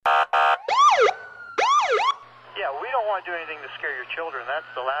want to do anything to scare your children. That's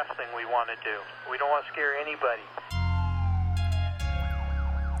the last thing we want to do. We don't want to scare anybody.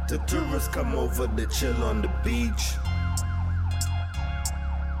 The tourists come over to chill on the beach,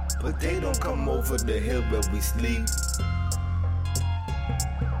 but they don't come over the hill where we sleep.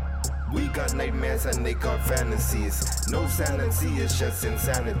 We got nightmares and they got fantasies. No sanity, it's just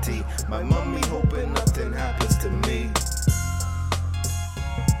insanity. My mommy hoping nothing happens to me.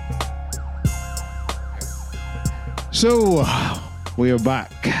 So we are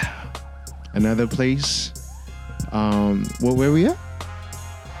back. Another place. Where we at?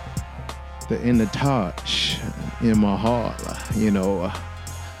 In the Taj in my hall. You know,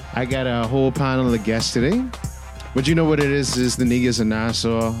 I got a whole panel of guests today. But you know what it is the niggas in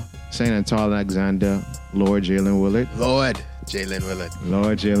Nassau, St. Anton Alexander, Lord Jalen Willard. Lord Jalen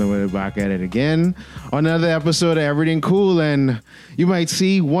Willard back at it again. Another episode of Erryting Kool, and you might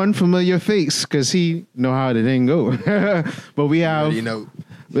see one familiar face because he know how the thing go. But we have,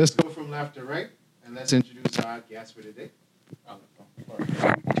 let's go from left to right, and let's introduce our guest for today.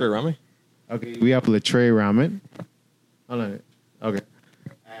 Trey Rami? Okay, we have Latrey Ramen. Hold on. Okay.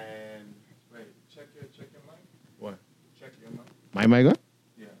 And wait, check your mic. What? Check your mic. My mic on?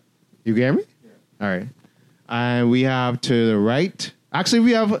 Yeah. You hear me? Yeah. All right. And we have to the right.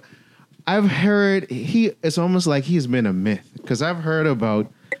 Actually, I've heard it's almost like he's been a myth because I've heard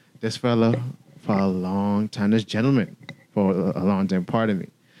about this fella for a long time, this gentleman for a long time, pardon me.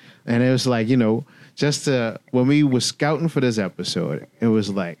 And it was like, when we were scouting for this episode, it was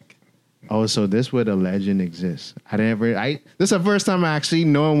like, oh, so this where the legend exists. This is the first time I actually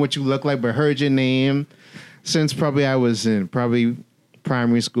knowing what you look like, but heard your name since probably I was in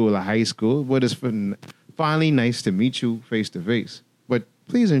primary school or high school. But it's finally nice to meet you face to face. But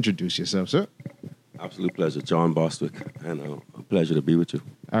please introduce yourself, sir. Absolute pleasure. John Bostwick. And a pleasure to be with you.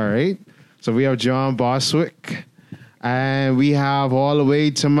 All right. So we have John Bostwick. And we have all the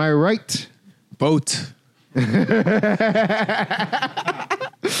way to my right. Boat.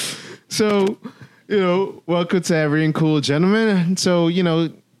 So, welcome to Erryting Kool, gentlemen. So,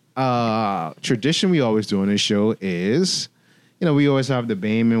 tradition we always do on this show is, we always have the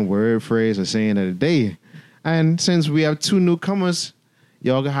Bayman word, phrase, or saying of the day. And since we have two newcomers,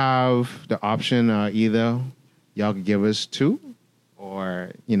 y'all have the option either y'all can give us two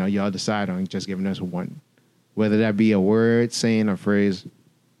or, y'all decide on just giving us one. Whether that be a word, saying, or phrase.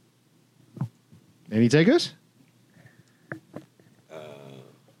 Any takers?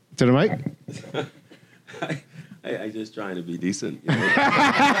 To the mic? I just trying to be decent.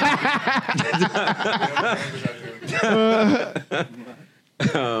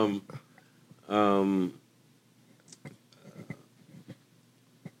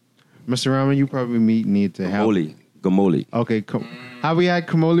 Mr. Rahman, you probably need to help. Kamoli. Okay. Have we had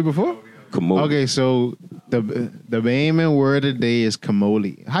kamoli before? Kamoli. Okay, so the Bayman word of the day is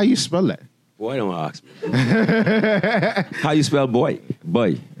kamoli. How you spell that? Boy, don't ask me. How you spell boy?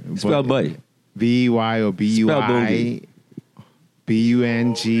 Boy. Spell boy. B-Y or B-U-I.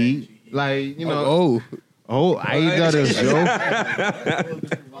 B-U-N-G. Like, Oh, I got a joke.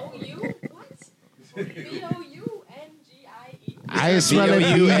 O-U? What? B-O-U-N-G-I-E. I spell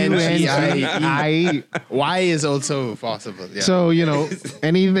it B-U-N-G-I-E. Y is also possible. Yeah. So,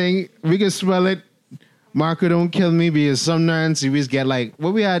 anything, we can spell it. Marco, don't kill me because sometimes we just get like,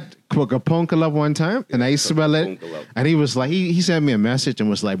 we had Punkalup one time and I spell it. And he was like, he sent me a message and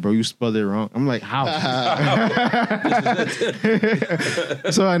was like, bro, you spelled it wrong. I'm like, how?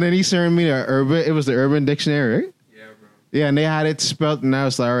 So, and then he sent me it was the Urban Dictionary, right? Yeah, bro. Yeah, and they had it spelled and I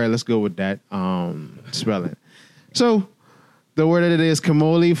was like, all right, let's go with that spelling. So, the word of the day is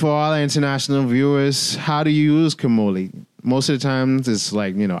kamoli for all our international viewers. How do you use kamoli? Most of the times it's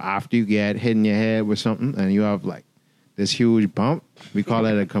like, after you get hit in your head with something and you have like this huge bump. We call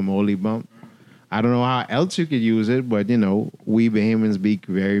it a kamoli bump. I don't know how else you could use it, but, we Bahamians be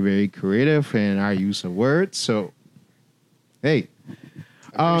very, very creative in our use of words. So, hey.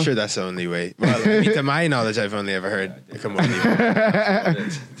 I'm pretty sure that's the only way. Well, to my knowledge, I've only ever heard a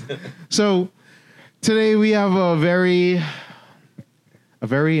kamoli. So, today we have a very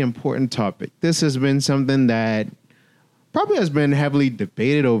important topic. This has been something that probably has been heavily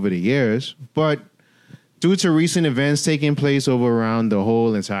debated over the years, but due to recent events taking place around the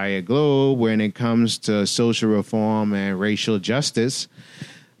whole entire globe when it comes to social reform and racial justice,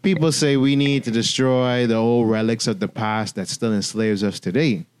 people say we need to destroy the old relics of the past that still enslaves us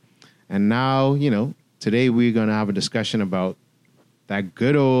today. And now, today we're going to have a discussion about that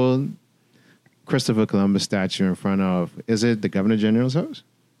good old Christopher Columbus statue in front of, is it the Governor General's house?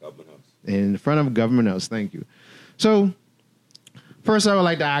 Government House. In front of Government House, thank you. So, first I would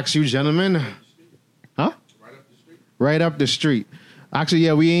like to ask you, gentlemen. Huh? right up the street. Actually,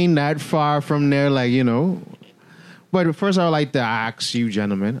 yeah, we ain't that far from there, like, you know. But first, I would like to ask you,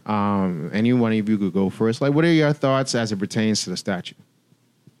 gentlemen, any one of you could go first. Like, what are your thoughts as it pertains to the statue?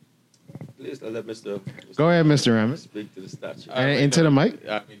 Please, I'll let Mr. Go ahead, Mr. Ramit. Speak to the statue. Into the mic.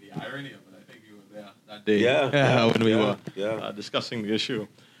 I mean, the irony of it, I think you were there that day. Yeah. When we were discussing the issue.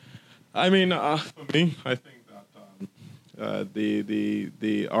 I mean, for me, I think that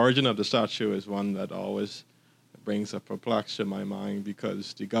the origin of the statue is one that always brings a perplex in my mind,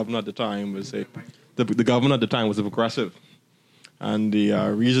 because the governor at the time was a progressive, and the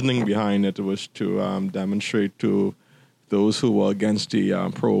reasoning behind it was to demonstrate to those who were against the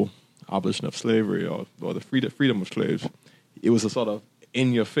pro-abolition of slavery or the freedom of slaves. It was a sort of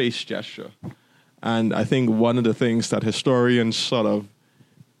in-your-face gesture. And I think one of the things that historians sort of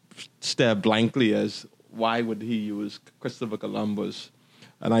stare blankly as, why would he use Christopher Columbus?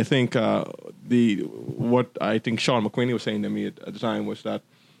 And I think what I think Sean McQueen was saying to me at the time was that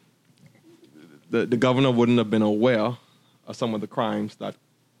the governor wouldn't have been aware of some of the crimes that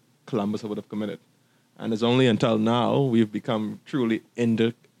Columbus would have committed. And it's only until now we've become truly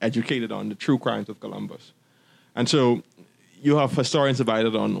educated on the true crimes of Columbus. And so you have historians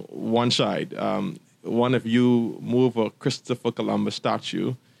divided on one side. One, if you move a Christopher Columbus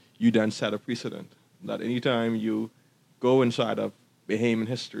statue, you then set a precedent that anytime you go inside of Bahamian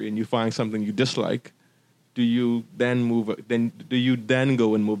history and you find something you dislike, do you then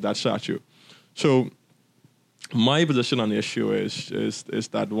go and move that statue? So my position on the issue is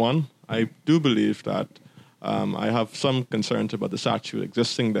that, one, I do believe that I have some concerns about the statue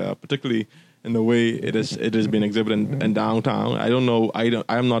existing there, particularly in the way it has been exhibited in downtown. I don't know.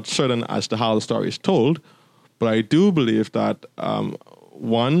 I'm not certain as to how the story is told, but I do believe that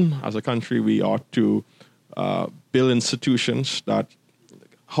one, as a country, we ought to build institutions that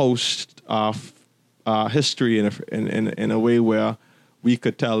host history in a way where we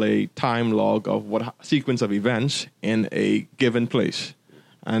could tell a time log of what sequence of events in a given place,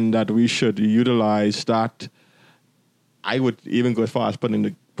 and that we should utilize that. I would even go as far as putting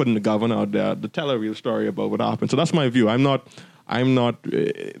the governor out there to tell a real story about what happened. So that's my view. I'm not.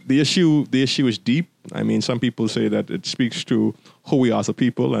 The issue is deep. I mean, some people say that it speaks to who we are as a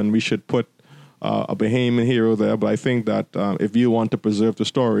people, and we should put a Bahamian hero there. But I think that if you want to preserve the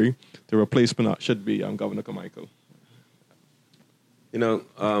story, the replacement should be Governor Carmichael. You know,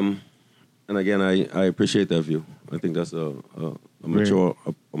 and again, I appreciate that view. I think that's a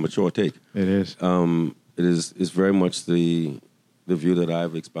mature take. It is. It's very much the view that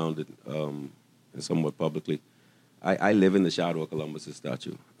I've expounded somewhat publicly. I live in the shadow of Columbus'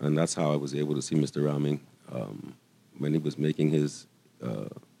 statue, and that's how I was able to see Mr. Raming when he was making his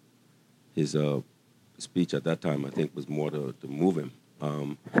speech at that time. I think was more to move him,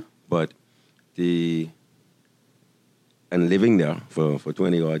 but and living there for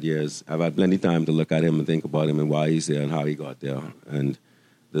 20 odd years, I've had plenty of time to look at him and think about him and why he's there and how he got there. And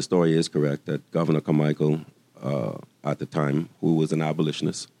the story is correct that Governor Carmichael, at the time, who was an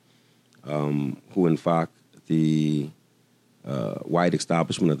abolitionist, who in fact the white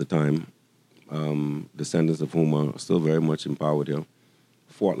establishment at the time, descendants of whom are still very much in power there,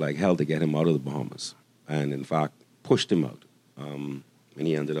 fought like hell to get him out of the Bahamas, and in fact pushed him out. And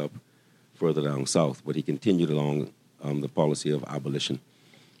he ended up further down south, but he continued along the policy of abolition.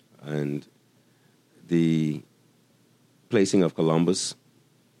 And the placing of Columbus,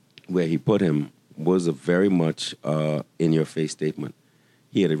 where he put him, was a very much in-your-face statement.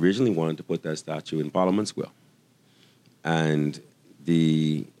 He had originally wanted to put that statue in Parliament Square. And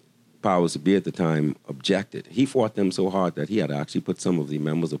the powers that be at the time objected. He fought them so hard that he had actually put some of the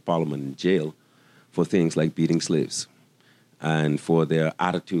members of Parliament in jail for things like beating slaves and for their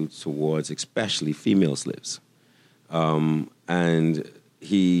attitudes towards especially female slaves. And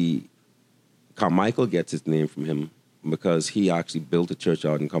Carmichael gets his name from him because he actually built a church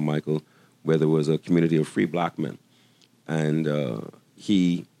out in Carmichael where there was a community of free black men. And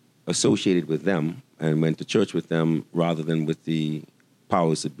he associated with them and went to church with them rather than with the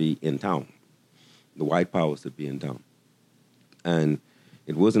powers that be in town, the white powers that be in town. And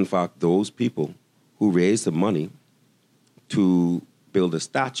it was, in fact, those people who raised the money to build a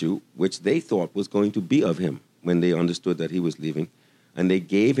statue, which they thought was going to be of him when they understood that he was leaving, and they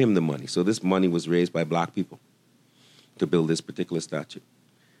gave him the money. So this money was raised by black people to build this particular statue.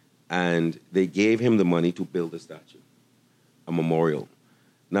 And they gave him the money to build a statue, a memorial.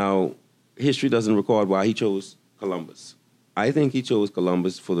 Now, history doesn't record why he chose Columbus. I think he chose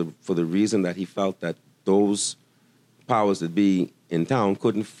Columbus for the reason that he felt that those powers that be in town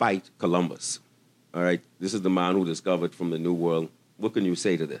couldn't fight Columbus. All right? This is the man who discovered from the New World. What can you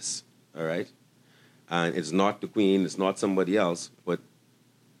say to this? All right? and it's not the Queen, it's not somebody else, but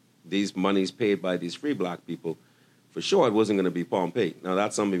these monies paid by these free black people, for sure it wasn't going to be Pompey. Now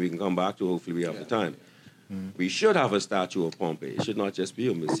that's something we can come back to, hopefully we have the time. We should have a statue of Pompey. It should not just be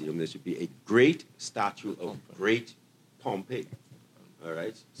a museum. There should be a great statue of great Pompey, all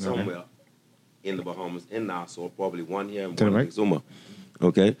right, somewhere in the Bahamas, in Nassau, probably one here and one in Exuma,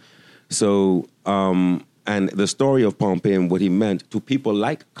 okay? So, and the story of Pompey and what he meant to people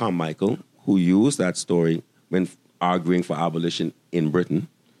like Carmichael, who used that story when arguing for abolition in Britain,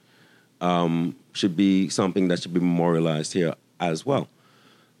 should be something that should be memorialized here as well.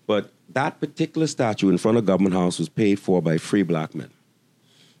 But that particular statue in front of Government House was paid for by free black men.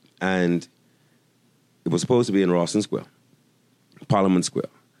 And it was supposed to be in Rawson Square, Parliament Square.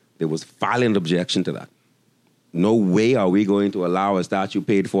 There was violent objection to that. No way are we going to allow a statue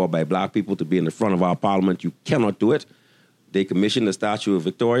paid for by black people to be in the front of our parliament. You cannot do it. They commissioned the statue of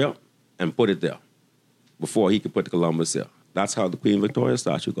Victoria and put it there before he could put Columbus there. That's how the Queen Victoria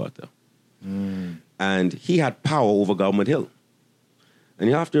statue got there. And he had power over Government Hill. And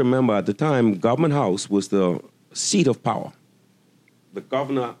you have to remember, at the time, Government House was the seat of power. The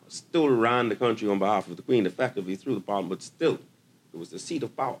governor still ran the country on behalf of the Queen, effectively through the parliament, but still, it was the seat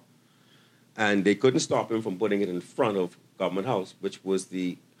of power. And they couldn't stop him from putting it in front of Government House, which was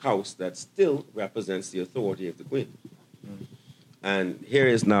the house that still represents the authority of the Queen. And here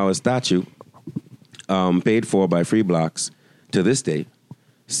is now a statue paid for by free blacks to this day,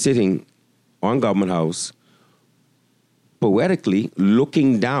 sitting on Government House, poetically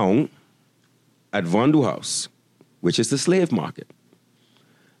looking down at Vondu House, which is the slave market.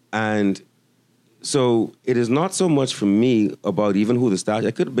 And so it is not so much for me about even who the statue,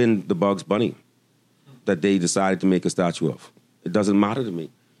 it could have been the Bugs Bunny that they decided to make a statue of. It doesn't matter to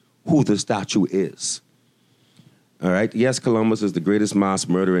me who the statue is. All right? Yes, Columbus is the greatest mass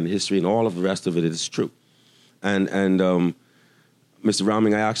murderer in history, and all of the rest of it is true. And Mr.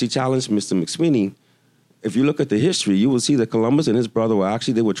 Ramming, I actually challenged Mr. McSweeney. If you look at the history, you will see that Columbus and his brother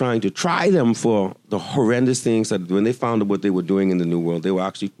they were trying to try them for the horrendous things that when they found out what they were doing in the New World, they were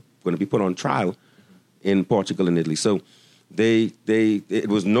actually going to be put on trial in Portugal and Italy. So it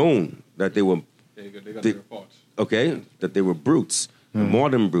was known that they were... They got the reports. Okay, that they were brutes. More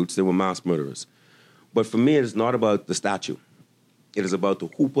than brutes, they were mass murderers. But for me, it is not about the statue. It is about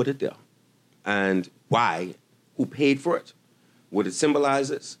who put it there and why, who paid for it, what it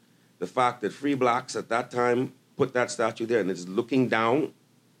symbolizes, the fact that free blacks at that time put that statue there and it's looking down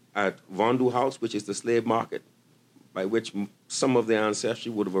at Vondu House, which is the slave market, by which some of their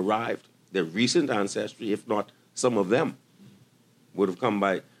ancestry would have arrived, their recent ancestry, if not some of them, would have come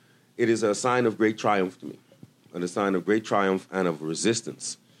by. It is a sign of great triumph to me, and a sign of great triumph and of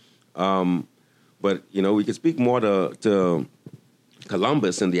resistance. But, we could speak more to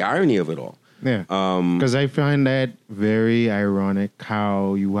Columbus and the irony of it all. Yeah, because I find that very ironic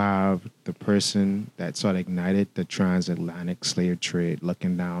how you have the person that sort of ignited the transatlantic slave trade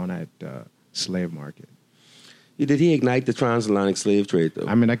looking down at the slave market. Did he ignite the transatlantic slave trade, though?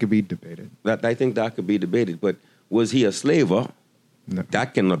 I mean, that could be debated. I think that could be debated, but was he a slaver? No.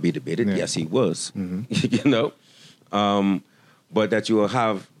 That cannot be debated. Yeah. Yes, he was. Mm-hmm. But that you will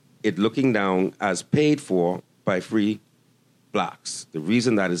have it looking down as paid for by free blacks. The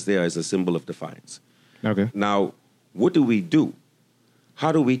reason that is there is a symbol of defiance. Okay. Now, what do we do?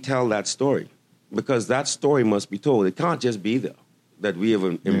 How do we tell that story? Because that story must be told. It can't just be there that we have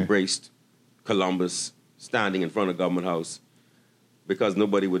embraced Columbus standing in front of Government House because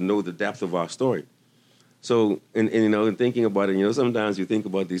nobody would know the depth of our story. So, in thinking about it, sometimes you think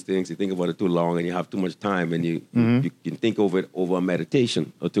about these things, you think about it too long, and you have too much time, and you can think over it over a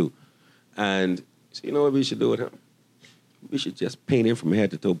meditation or two. And so, you know what we should do with him? We should just paint him from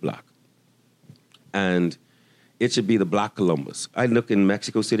head to toe black. And it should be the Black Columbus. I look in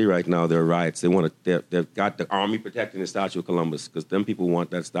Mexico City right now, there are riots. They've got the army protecting the statue of Columbus because them people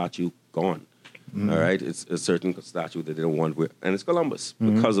want that statue gone. All right? It's a certain statue that they don't want, and it's Columbus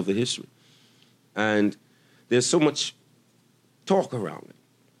because of the history. And there's so much talk around it.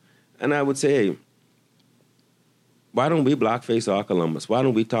 And I would say, hey, why don't we blackface our Columbus? Why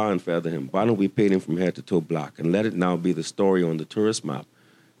don't we tar and feather him? Why don't we paint him from head to toe black and let it now be the story on the tourist map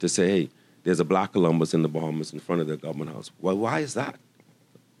to say, hey, there's a Black Columbus in the Bahamas in front of the Government House. Well, why is that?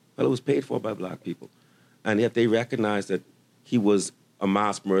 Well, it was paid for by black people. And yet they recognized that he was a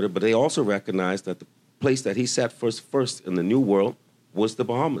mass murderer, but they also recognized that the place that he set first in the New World was the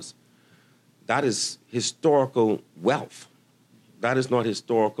Bahamas. That is historical wealth. That is not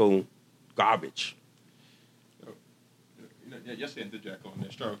historical garbage. Just to interject on the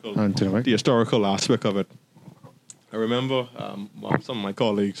historical aspect of it. I remember some of my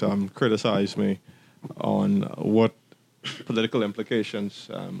colleagues criticized me what political implications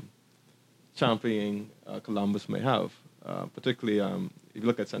championing Columbus may have, particularly if you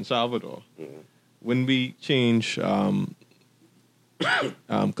look at San Salvador. When we change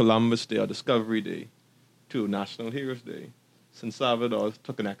Columbus Day or Discovery Day to National Heroes Day, San Salvador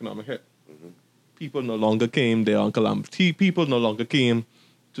took an economic hit. People no longer came there on Columbus. People no longer came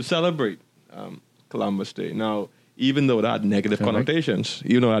to celebrate Columbus Day. Now, even though that had negative connotations,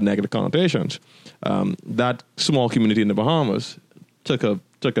 that small community in the Bahamas took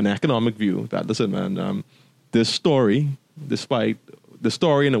an economic view that, listen, man, this story, despite the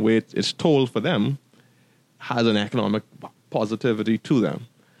story in the way it's told for them, has an economic positivity to them.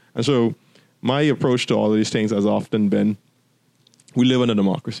 And so my approach to all of these things has often been, we live in a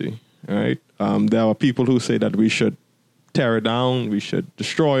democracy, right? There are people who say that we should tear it down, we should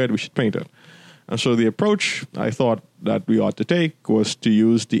destroy it, we should paint it. And so the approach I thought that we ought to take was to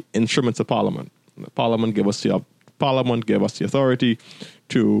use the instruments of Parliament. Parliament gave us the authority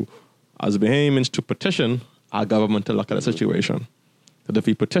to, as Bahamians, to petition our government to look at a situation. That if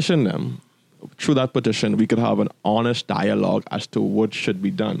we petition them, through that petition, we could have an honest dialogue as to what should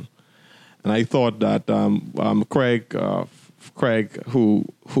be done. And I thought that Craig, who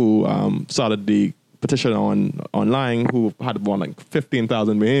started the petition online, who had won like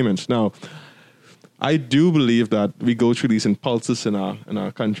 15,000 Bahamians. Now, I do believe that we go through these impulses in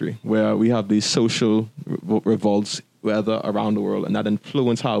our country where we have these social revolts, whether around the world, and that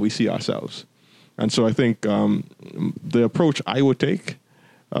influence how we see ourselves. And so I think the approach I would take,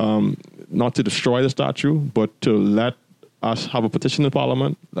 not to destroy the statue, but to let us have a petition in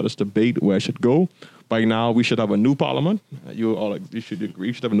Parliament, let us debate where it should go. By now, we should have a new Parliament. You should agree,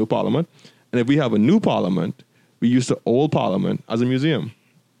 we should have a new Parliament. And if we have a new Parliament, we use the old Parliament as a museum.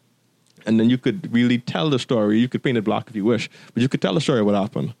 And then you could really tell the story. You could paint it black if you wish, but you could tell the story of what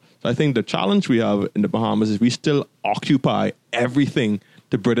happened. So I think the challenge we have in the Bahamas is we still occupy everything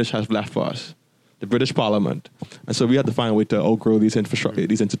the British have left for us, the British Parliament. And so we have to find a way to outgrow these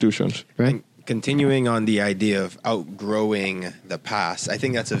institutions. Right. Continuing on the idea of outgrowing the past, I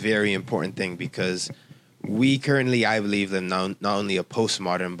think that's a very important thing because we currently, I believe, live not only a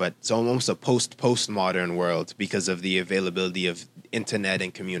postmodern, but it's almost a postmodern world because of the availability of internet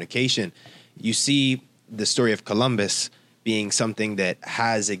and communication. You see the story of Columbus being something that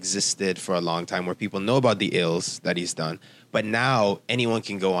has existed for a long time where people know about the ills that he's done, but now anyone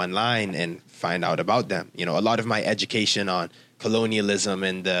can go online and find out about them. You know, a lot of my education on colonialism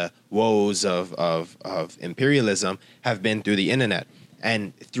and the woes of imperialism have been through the internet.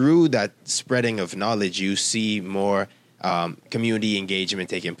 And through that spreading of knowledge, you see more community engagement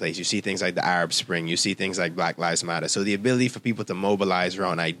taking place. You see things like the Arab Spring. You see things like Black Lives Matter. So the ability for people to mobilize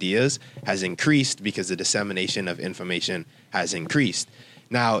around ideas has increased because the dissemination of information has increased.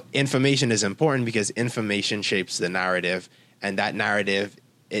 Now, information is important because information shapes the narrative, and that narrative,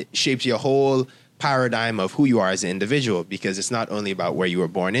 it shapes your whole paradigm of who you are as an individual, because it's not only about where you were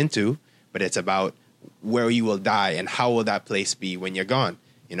born into, but it's about where you will die and how will that place be when you're gone.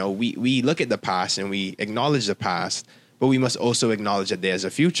 You know, we look at the past and we acknowledge the past, but we must also acknowledge that there's a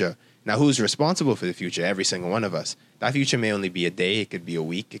future. Now, who's responsible for the future? Every single one of us. That future may only be a day, it could be a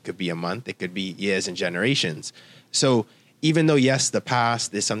week, it could be a month, it could be years and generations. So even though, yes, the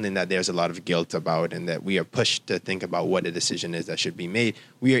past is something that there's a lot of guilt about and that we are pushed to think about what a decision is that should be made,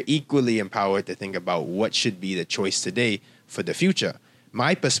 we are equally empowered to think about what should be the choice today for the future.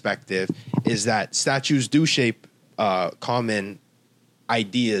 My perspective is that statues do shape common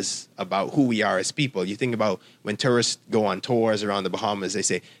ideas about who we are as people. You think about when tourists go on tours around the Bahamas, they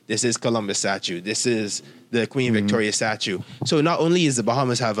say, this is Columbus statue, this is the Queen Victoria statue. So not only is the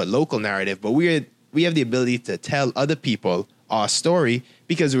Bahamas have a local narrative, but we have the ability to tell other people our story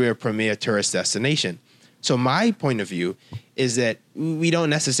because we're a premier tourist destination. So my point of view is that we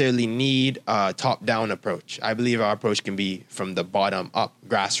don't necessarily need a top-down approach. I believe our approach can be from the bottom up,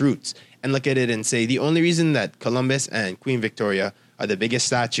 grassroots, and look at it and say the only reason that Columbus and Queen Victoria are the biggest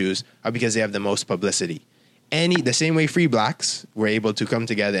statues are because they have the most publicity. The same way free blacks were able to come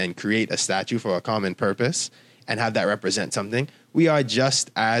together and create a statue for a common purpose and have that represent something, we are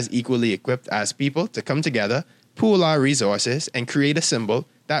just as equally equipped as people to come together, pool our resources, and create a symbol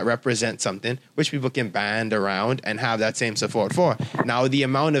that represents something which people can band around and have that same support for. Now, the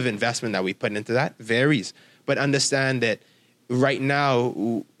amount of investment that we put into that varies, but understand that right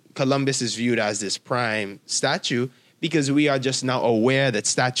now, Columbus is viewed as this prime statue because we are just now aware that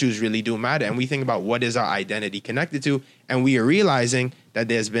statues really do matter, and we think about what is our identity connected to, and we are realizing that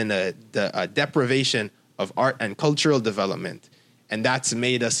there's been a deprivation of art and cultural development, and that's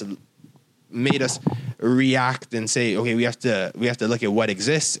made us react and say, okay, we have to look at what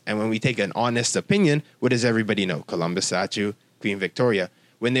exists. And when we take an honest opinion, what does everybody know? Columbus statue, Queen Victoria.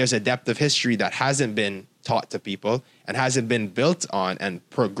 When there's a depth of history that hasn't been taught to people and hasn't been built on and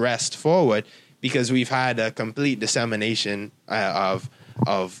progressed forward, because we've had a complete dissemination of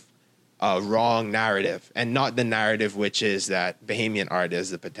a wrong narrative, and not the narrative which is that Bahamian art has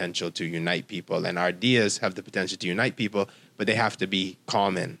the potential to unite people and our ideas have the potential to unite people, but they have to be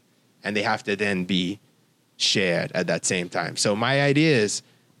common and they have to then be shared at that same time. So my idea is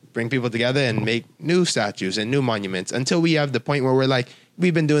bring people together and make new statues and new monuments until we have the point where we're like,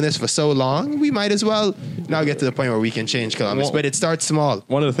 we've been doing this for so long, we might as well now get to the point where we can change Columbus. But it starts small.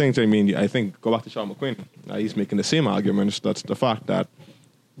 One of the things, I think, go back to Sean McQueen, he's making the same arguments. That's the fact that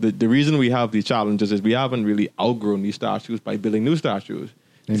the reason we have these challenges is we haven't really outgrown these statues by building new statues.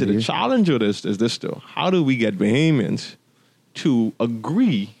 So the challenge of this is this though. How do we get Bahamians to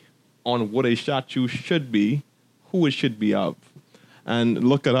agree on what a statue should be, who it should be of? And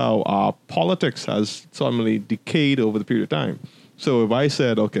look at how our politics has suddenly decayed over the period of time. So if I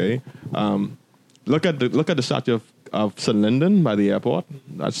said, okay, look at the statue of St. Linden by the airport,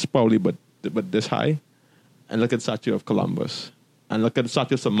 that's probably but this high, and look at the statue of Columbus, and look at the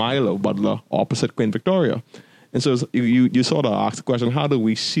statue of St. Milo Butler opposite Queen Victoria. And so you sort of ask the question, how do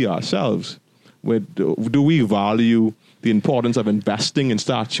we see ourselves? Do we value the importance of investing in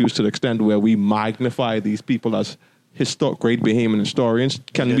statues to the extent where we magnify these people as great Bahamian historians?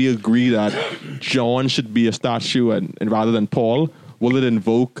 Can we agree that John should be a statue and rather than Paul? Will it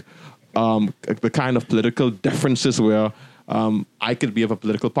invoke the kind of political differences where I could be of a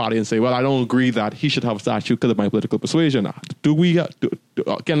political party and say, well, I don't agree that he should have a statue because of my political persuasion? Can we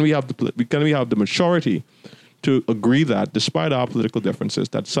have the maturity to agree that, despite our political differences,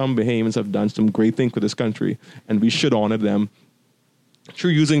 that some Bahamians have done some great things for this country, and we should honor them through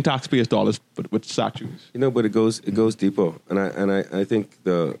using taxpayers' dollars, but with statues? But it goes deeper, and I think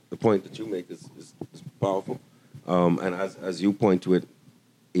the point that you make is powerful, and as you point to it,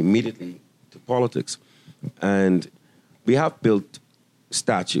 immediately to politics, and we have built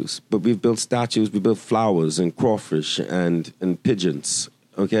statues, but we've built statues, we built flowers and crawfish and pigeons.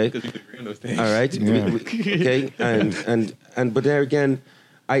 Okay. Because we agree on those things. All right. Yeah. Okay. And but there again,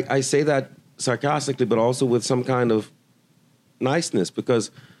 I say that sarcastically, but also with some kind of niceness,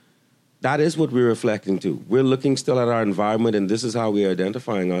 because that is what we're reflecting to. We're looking still at our environment, and this is how we're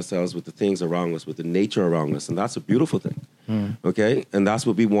identifying ourselves with the things around us, with the nature around us, and that's a beautiful thing. Okay. And that's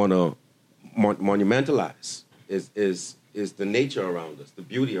what we want to monumentalize is the nature around us, the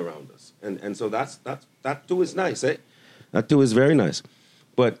beauty around us, and so that too is nice. That too is very nice.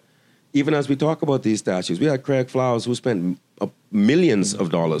 But even as we talk about these statues, we had Craig Flowers who spent millions of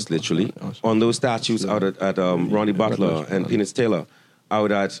dollars, literally, on those statues out at Ronnie Butler and Peanuts Taylor.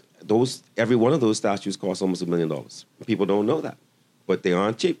 Out at those, every one of those statues cost almost $1 million. People don't know that, but they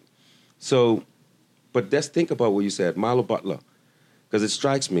aren't cheap. So, but let's think about what you said, Milo Butler, because it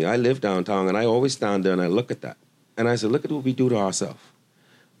strikes me. I live downtown, and I always stand there and I look at that, and I say, look at what we do to ourselves,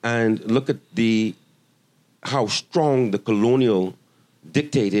 and look at how strong the colonial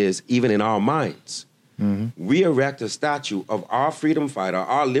dictate is even in our minds. We erect a statue of our freedom fighter,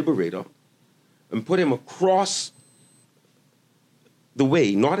 our liberator, and put him across the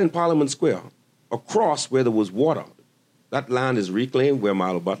way, not in Parliament Square, across where there was water. That land is reclaimed where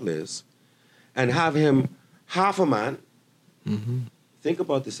Milo Butler is, and have him half a man. Think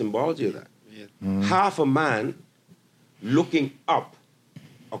about the symbology of that. Half a man looking up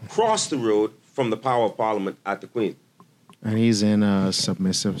across the road from the power of Parliament at the Queen. And he's in a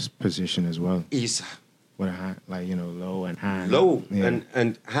submissive position as well. He's with a hand, low and hand. Low yeah.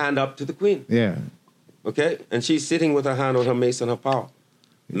 and hand up to the Queen. Yeah. Okay? And she's sitting with her hand on her mace and her power,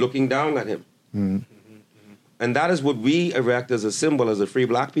 looking down at him. And that is what we erect as a symbol as a free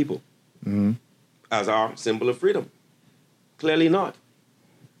black people, as our symbol of freedom. Clearly not.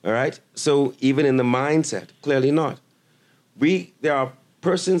 All right? So even in the mindset, clearly not. There are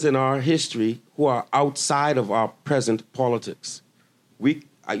persons in our history who are outside of our present politics. You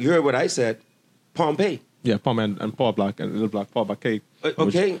heard what I said, Pompey. Yeah, Pompey and Paul Black and Little Black Paul Black.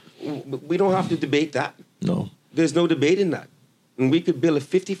 Okay, we don't have to debate that. No. There's no debate in that. And we could build a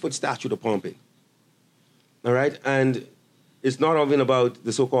 50-foot statue to Pompey. All right? And it's not even about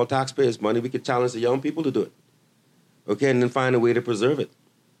the so-called taxpayers' money. We could challenge the young people to do it. Okay, and then find a way to preserve it.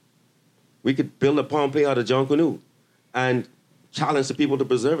 We could build a Pompey out of John Canoe and challenge the people to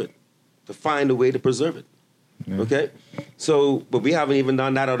preserve it, to find a way to preserve it. Yeah. Okay? So, but we haven't even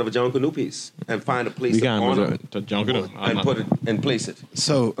done that out of a John Canoe piece and find a place to honor it to John Canoe and put it and place it.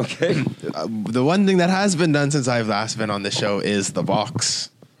 So, okay, the one thing that has been done since I've last been on the show is the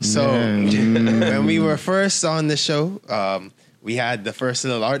box. So when we were first on the show, we had the first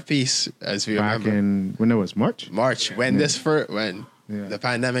little art piece, as we Back remember. in, when it was March? When the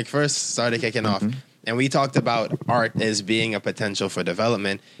pandemic first started kicking off. And we talked about art as being a potential for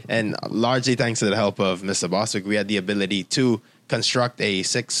development. And largely thanks to the help of Mr. Bostwick, we had the ability to construct a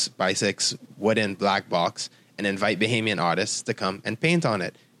 6x6 wooden black box and invite Bahamian artists to come and paint on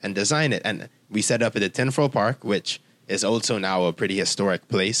it and design it. And we set up at the Tinfro Park, which is also now a pretty historic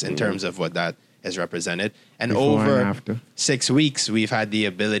place in terms of what that is represented. And Before over and after. 6 weeks, we've had the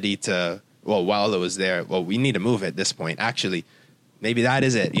ability to, while it was there, we need to move at this point, actually. Maybe that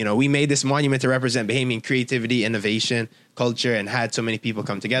is it. We made this monument to represent Bahamian creativity, innovation, culture, and had so many people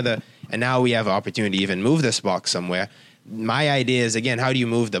come together. And now we have an opportunity to even move this box somewhere. My idea is, again, how do you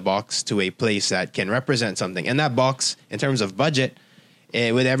move the box to a place that can represent something? And that box, in terms of budget,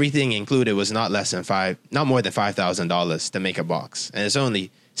 with everything included, was not more than $5,000 to make a box. And it's only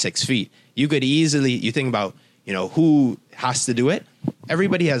 6 feet. You could easily, you think about, who has to do it? A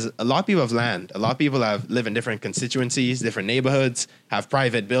lot of people have land. A lot of people live in different constituencies, different neighborhoods, have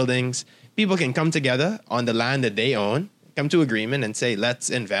private buildings. People can come together on the land that they own, come to agreement and say, let's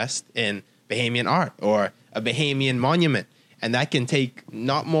invest in Bahamian art or a Bahamian monument. And that can take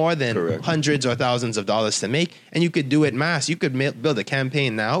not more than hundreds or thousands of dollars to make. And you could do it mass. You could build a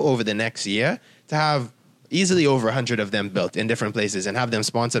campaign now over the next year to have easily over 100 of them built in different places and have them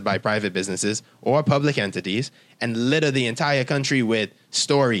sponsored by private businesses or public entities and litter the entire country with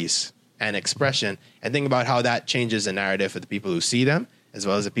stories and expression, and think about how that changes the narrative for the people who see them as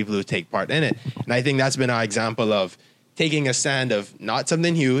well as the people who take part in it. And I think that's been our example of taking a stand of not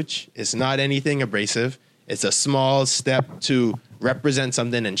something huge. It's not anything abrasive. It's a small step to represent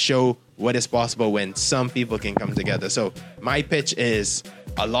something and show what is possible when some people can come together. So my pitch is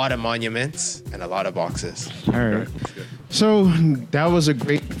a lot of monuments and a lot of boxes. All right. So that was a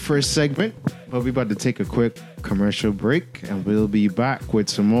great first segment, but we're about to take a quick commercial break, and we'll be back with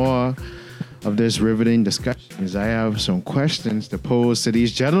some more of this riveting discussion, as I have some questions to pose to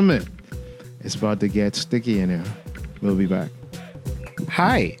these gentlemen. It's about to get sticky in here. We'll be back.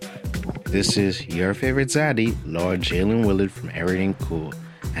 Hi, this is your favorite zaddy, Lord Jalen Willard from Erryting Kool,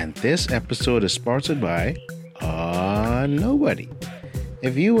 and this episode is sponsored by nobody.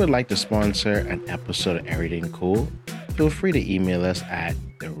 If you would like to sponsor an episode of Erryting Kool, feel free to email us at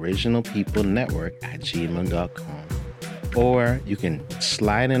theoriginalpeoplenetwork@gmail.com, or you can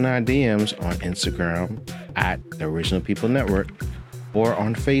slide in our DMs on Instagram at The Original People Network or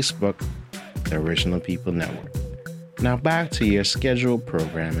on Facebook, The Original People Network. Now back to your scheduled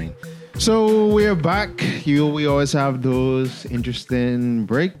programming. So we're back. We always have those interesting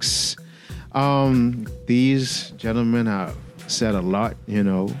breaks. These gentlemen have said a lot,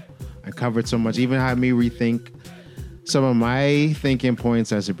 I covered so much, even had me rethink some of my thinking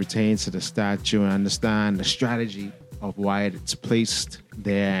points as it pertains to the statue and understand the strategy of why it's placed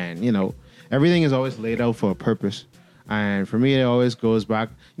there. And, everything is always laid out for a purpose. And for me, it always goes back.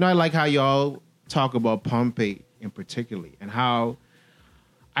 I like how y'all talk about Pompeii in particular and how,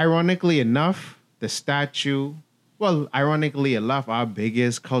 ironically enough, the statue, ironically enough, our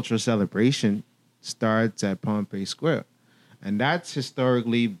biggest cultural celebration starts at Pompeii Square. And that's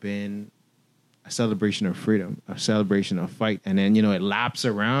historically been a celebration of freedom, a celebration of fight. And then, it laps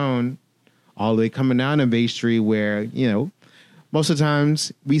around all the way coming down to Bay Street where, most of the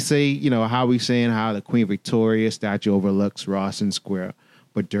times we say, how we saying how the Queen Victoria statue overlooks Rawson Square.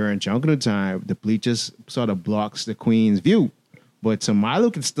 But during Junkanoo time, the bleachers sort of blocks the Queen's view. But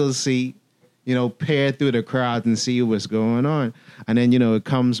Samalu can still see, peer through the crowds and see what's going on. And then, it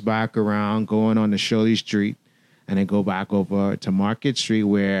comes back around going on to Shirley Street and then go back over to Market Street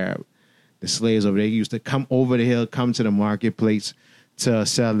where the slaves over there used to come over the hill, come to the marketplace to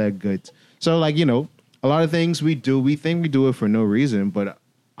sell their goods. So, a lot of things we do, we think we do it for no reason, but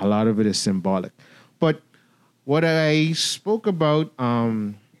a lot of it is symbolic. But what I spoke about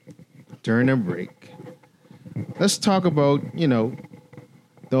during the break, let's talk about, the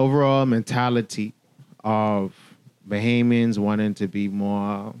overall mentality of Bahamians wanting to be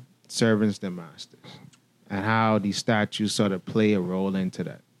more servants than masters and how these statues sort of play a role into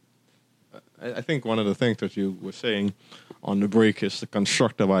that. I think one of the things that you were saying on the break is the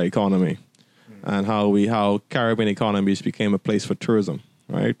construct of our economy and how Caribbean economies became a place for tourism,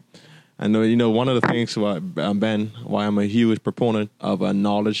 right? And one of the things why I'm a huge proponent of a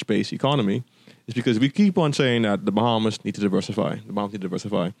knowledge-based economy is because we keep on saying that the Bahamas need to diversify.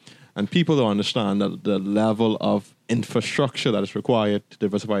 And people don't understand that the level of infrastructure that is required to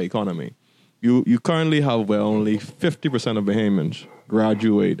diversify the economy. You currently have where only 50% of Bahamians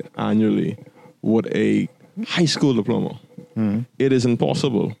graduate annually with a high school diploma. It is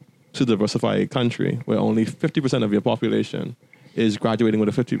impossible to diversify a country where only 50% of your population is graduating with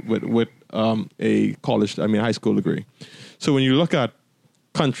a high school degree. So when you look at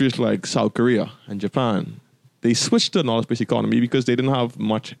countries like South Korea and Japan, they switched to a knowledge-based economy because they didn't have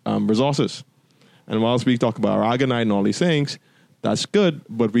much resources. And whilst we talk about aragonite and all these things, that's good,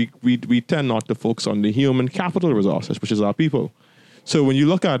 but we tend not to focus on the human capital resources, which is our people. So when you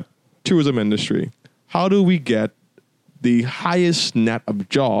look at tourism industry, how do we get the highest net of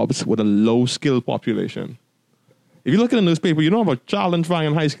jobs with a low-skilled population? If you look at the newspaper, you know about challenge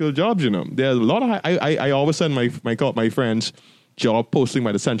finding high-skilled jobs, you know. There's a lot of I always send my friends job posting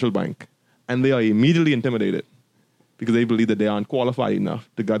by the central bank, and they are immediately intimidated because they believe that they aren't qualified enough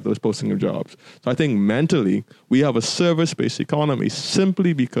to get those posting of jobs. So I think mentally, we have a service-based economy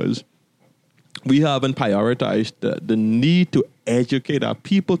simply because we haven't prioritized the need to educate our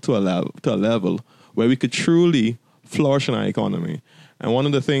people to a level where we could truly flourish in our economy. And one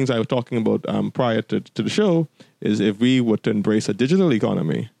of the things I was talking about prior to the show is if we were to embrace a digital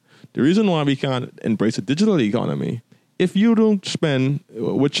economy. The reason why we can't embrace a digital economy, if you don't spend,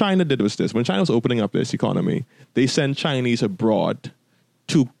 what China did was this. When China was opening up this economy, they sent Chinese abroad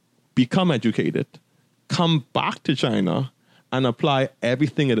to become educated, come back to China, and apply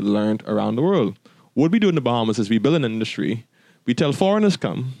everything it had learned around the world. What we do in the Bahamas is we build an industry. We tell foreigners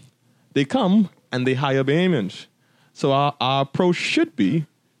they come, and they hire Bahamians. So our approach should be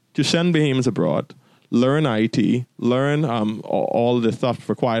to send Bahamians abroad, learn IT, learn all the stuff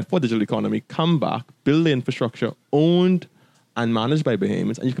required for digital economy, come back, build the infrastructure owned and managed by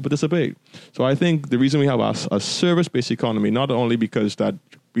Bahamians, and you can participate. So I think the reason we have a service-based economy, not only because that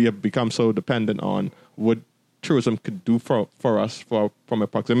we have become so dependent on what tourism could do for us from a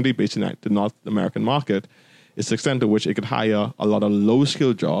proximity based in the North American market, is the extent to which it could hire a lot of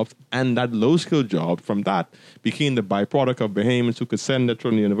low-skilled jobs, and that low-skilled job from that became the byproduct of Bahamians who could send their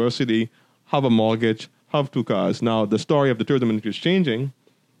children to university, have a mortgage, have 2 cars. Now, the story of the tourism industry is changing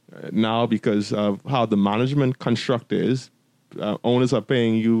now because of how the management construct is. Owners are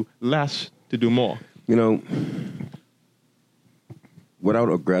paying you less to do more. You know,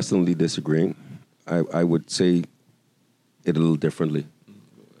 without aggressively disagreeing, I would say it a little differently.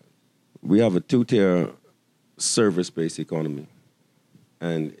 We have a 2-tier service-based economy,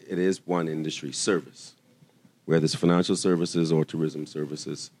 and it is one industry, service, whether it's financial services or tourism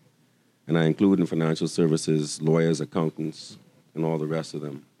services. And I include in financial services lawyers, accountants, and all the rest of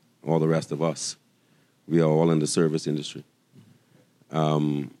them, all the rest of us. We are all in the service industry.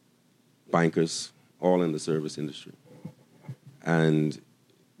 Bankers, all in the service industry. And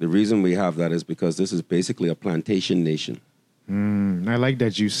the reason we have that is because this is basically a plantation nation. I like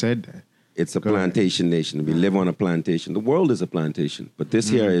that you said that. It's a plantation nation. We live on a plantation. The world is a plantation, but this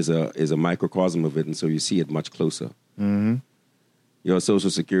here is a microcosm of it, and so you see it much closer. Your Social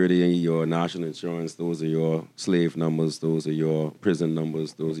Security, your national insurance, those are your slave numbers, those are your prison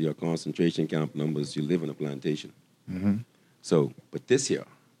numbers, those are your concentration camp numbers. You live in a plantation. So, but this here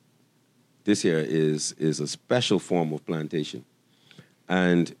is a special form of plantation.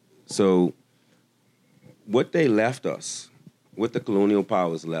 And so what they left us, what the colonial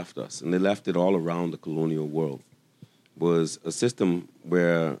powers left us, and they left it all around the colonial world, was a system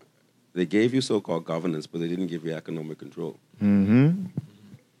where they gave you so-called governance, but they didn't give you economic control.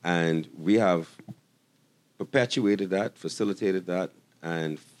 And we have perpetuated that, facilitated that,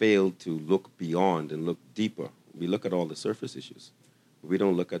 and failed to look beyond and look deeper. We look at all the surface issues. We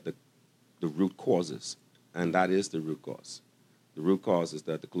don't look at the root causes, and that is the root cause. The root cause is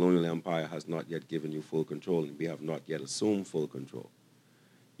that the colonial empire has not yet given you full control, and we have not yet assumed full control.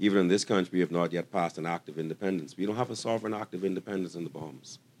 Even in this country, we have not yet passed an act of independence. We don't have a sovereign act of independence in the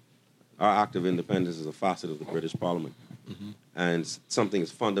Bahamas. Our act of independence is a facet of the British Parliament, and something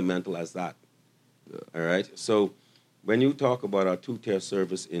as fundamental as that. All right? So when you talk about our 2-tier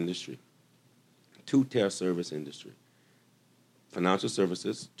service industry, financial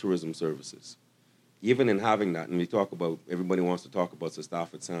services, tourism services, even in having that, and we talk about, everybody wants to talk about Sir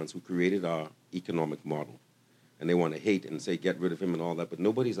Stafford Sands, who created our economic model. And they want to hate and say, get rid of him and all that. But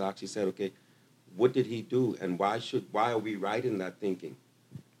nobody's actually said, okay, what did he do? And why are we right in that thinking?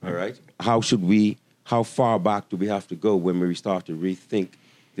 All right? How far back do we have to go when we start to rethink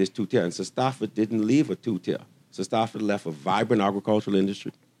this 2-tier? And Sir Stafford didn't leave a 2-tier. Sir Stafford left a vibrant agricultural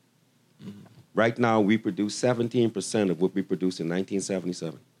industry. Right now, we produce 17% of what we produced in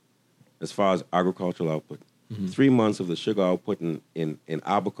 1977. As far as agricultural output. 3 months of the sugar output in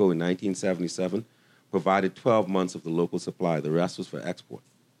Abaco in 1977 provided 12 months of the local supply. The rest was for export.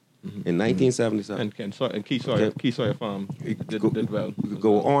 In 1977. And key soya farm did well.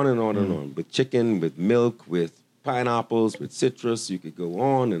 Go on and on and on. With chicken, with milk, with pineapples, with citrus. You could go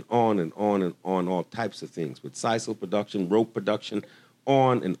on and on and on and on, all types of things, with sisal production, rope production,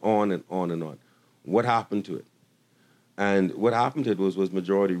 on and on and on and on. What happened to it? And what happened to it was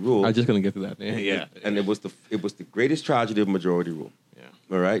majority rule. I was just going to get to that. Yeah. And it was the greatest tragedy of majority rule. Yeah.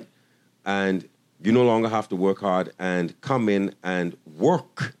 All right? And you no longer have to work hard and come in and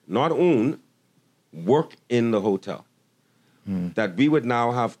work, not own, work in the hotel. That we would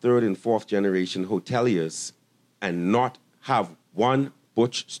now have third and fourth generation hoteliers and not have one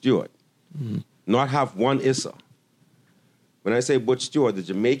Butch Stewart, not have one Issa. When I say Butch Stewart, the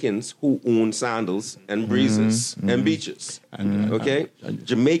Jamaicans who own Sandals and Breezes and Beaches, okay?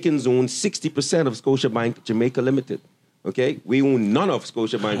 Jamaicans own 60% of Scotiabank Jamaica Limited, okay? We own none of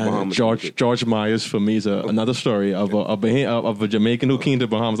Scotiabank Bahamas Limited. George Myers, for me, is another story of a Jamaican who came to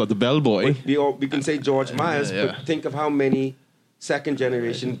Bahamas as the bellboy. We can say George Myers, but think of how many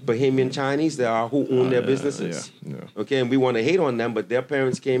second-generation Bahamian Chinese there are who own their businesses. Okay, and we want to hate on them, but their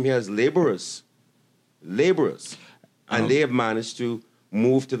parents came here as laborers. And they have managed to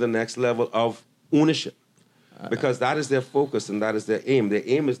move to the next level of ownership because that is their focus and that is their aim. Their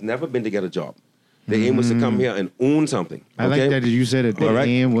aim has never been to get a job. Their aim was to come here and own something. I like that you said it. Their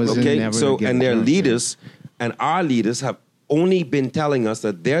aim was never to get and a their job. leaders and our leaders have only been telling us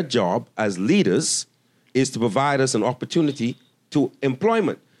that their job as leaders is to provide us an opportunity to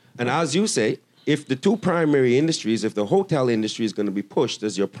employment. And as you say, if the two primary industries, if the hotel industry is going to be pushed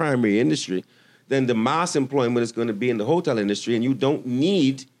as your primary industry, then the mass employment is going to be in the hotel industry, and you don't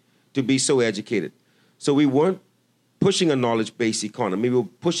need to be so educated. So we weren't pushing a knowledge-based economy. We were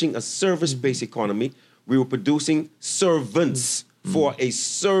pushing a service-based economy. We were producing servants for a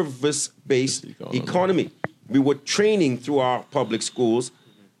service-based economy. We were training through our public schools.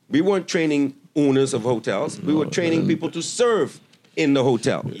 We weren't training owners of hotels. We were training people to serve in the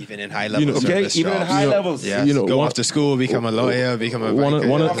hotel. Even in high level even in high levels. Yeah. Go off to school, become a lawyer, become a banker.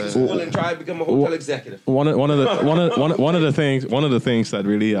 Go off to school and try to become a hotel executive. One of the things that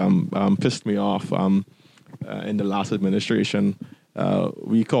really pissed me off in the last administration,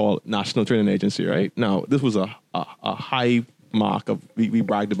 we call National Training Agency, right? Now, this was a high mark of, we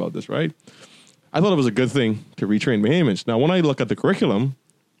bragged about this, right? I thought it was a good thing to retrain Bahamians. Now, when I look at the curriculum,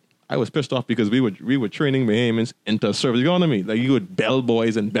 I was pissed off because we were training Bahamians into service economy. Like you would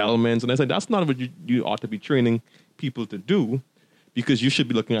bellboys and bellmen, and I said that's not what you ought to be training people to do, because you should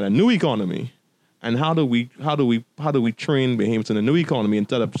be looking at a new economy. And how do we train Bahamians in a new economy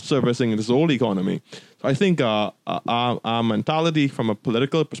instead of servicing this old economy? So I think our mentality from a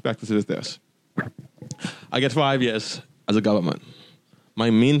political perspective is this: I get 5 years as a government. My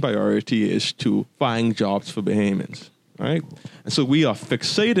main priority is to find jobs for Bahamians. Right? And so we are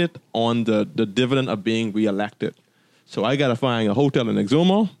fixated on the dividend of being reelected. So I got to find a hotel in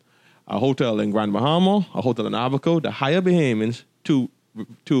Exuma, a hotel in Grand Bahama, a hotel in Abaco, to hire Bahamians to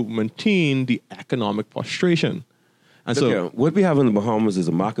maintain the economic prostration. And so what we have in the Bahamas is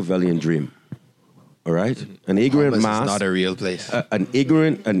a Machiavellian dream. All right? An ignorant mass is not a real place. An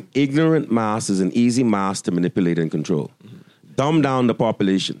ignorant mass is an easy mass to manipulate and control. Dumb down the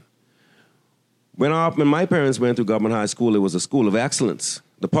population. When my parents went to government high school, it was a school of excellence.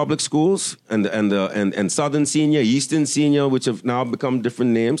 The public schools and Southern Senior, Eastern Senior, which have now become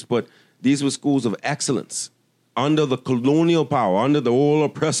different names, but these were schools of excellence under the colonial power, under the old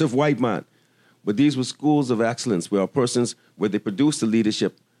oppressive white man. But these were schools of excellence where they produced the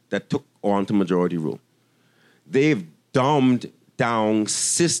leadership that took on to majority rule. They've dumbed down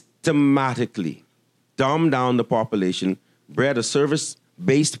systematically, dumbed down the population, bred a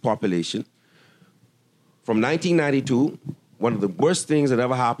service-based population. From 1992, one of the worst things that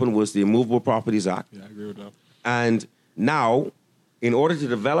ever happened was the Immovable Properties Act. Yeah, I agree with that. And now, in order to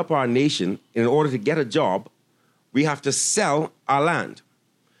develop our nation, in order to get a job, we have to sell our land.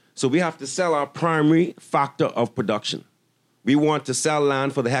 So we have to sell our primary factor of production. We want to sell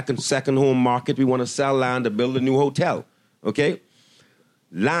land for the second home market. We want to sell land to build a new hotel, okay?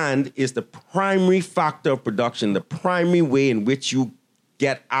 Land is the primary factor of production, the primary way in which you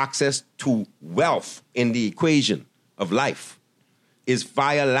get access to wealth in the equation of life is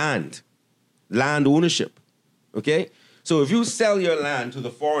via land ownership, okay? So if you sell your land to the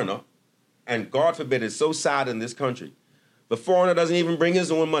foreigner, and God forbid, it's so sad in this country, the foreigner doesn't even bring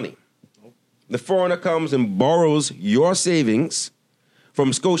his own money. The foreigner comes and borrows your savings from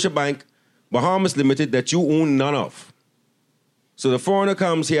Scotiabank Bahamas Limited that you own none of. So the foreigner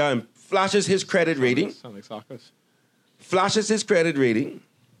comes here and flashes his credit rating. Sound like Sarkis. Flashes his credit rating,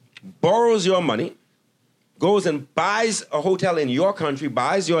 borrows your money, goes and buys a hotel in your country,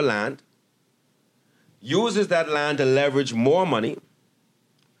 buys your land, uses that land to leverage more money,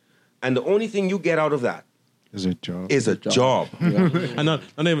 and the only thing you get out of that Is a job. Is a job. Yeah. And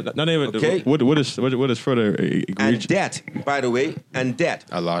not even Okay. what is further And egregious? debt, by the way, and debt.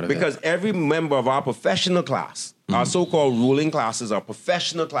 A lot of it. Because every member of our professional class, our so-called ruling classes, are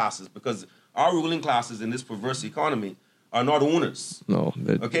professional classes, because our ruling classes in this perverse economy are not owners. No.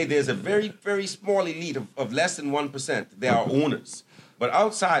 Okay, there's a very, very small elite of less than 1%. They are owners. But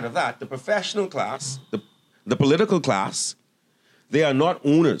outside of that, the professional class, the political class, they are not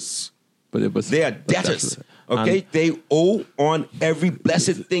owners. But They are debtors. Okay, they owe on every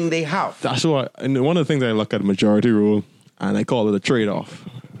blessed thing they have. That's why, and one of the things I look at majority rule, and I call it a trade-off,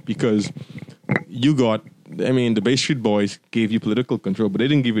 because the Bay Street Boys gave you political control, but they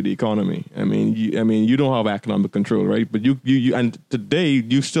didn't give you the economy. You don't have economic control, right? But you and today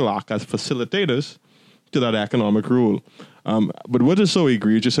you still act as facilitators to that economic rule. But what is so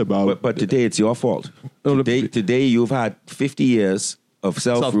egregious about? But today it's your fault. Today you've had 50 years of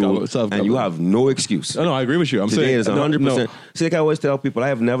self-rule, and you have no excuse. No, I agree with you. I'm Today saying is 100%. See, like I always tell people, I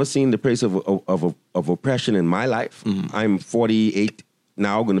have never seen the place of oppression in my life. Mm-hmm. I'm 48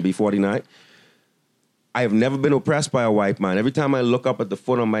 now, going to be 49. I have never been oppressed by a white man. Every time I look up at the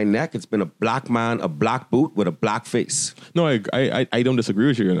foot on my neck, it's been a black man, a black boot with a black face. No, I don't disagree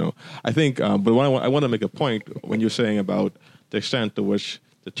with you. You know, I think, but I want to make a point when you're saying about the extent to which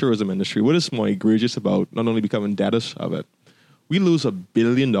the tourism industry, what is more egregious about not only becoming debtors of it, we lose $1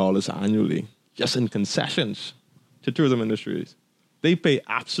 billion annually just in concessions to tourism industries. They pay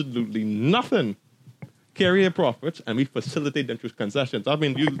absolutely nothing, carry their profits, and we facilitate them through concessions. I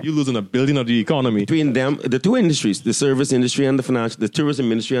mean, you're losing $1 billion of the economy. Between them, the two industries, the service industry and the tourism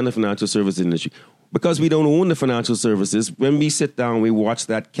industry and the financial service industry. Because we don't own the financial services, when we sit down, we watch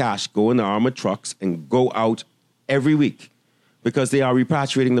that cash go in the armored trucks and go out every week because they are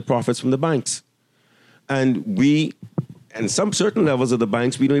repatriating the profits from the banks. And some certain levels of the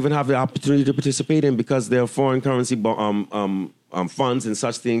banks, we don't even have the opportunity to participate in because there are foreign currency funds and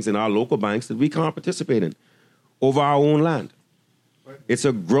such things in our local banks that we can't participate in over our own land. It's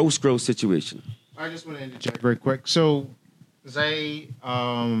a gross situation. I just want to interject very quick. So, I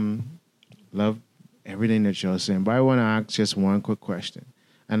love everything that you're saying, but I want to ask just one quick question.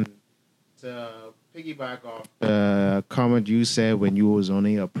 And to piggyback off the comment you said when you was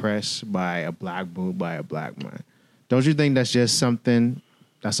only oppressed by a black boot by a black man. Don't you think that's just something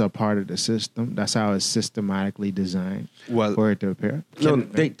that's a part of the system? That's how it's systematically designed for it to appear? No,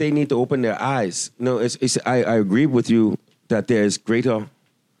 they need to open their eyes. No, I agree with you that there's greater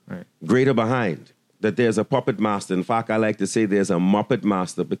behind, that there's a puppet master. In fact, I like to say there's a Muppet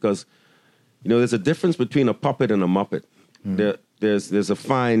master because, there's a difference between a puppet and a Muppet. There's a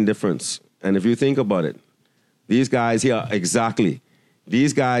fine difference. And if you think about it, these guys here,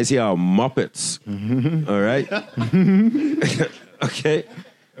 these guys here are Muppets. All right? Okay?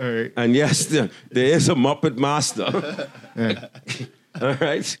 All right. And yes, there is a Muppet master. All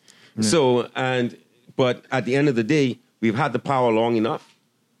right? Yeah. So, but at the end of the day, we've had the power long enough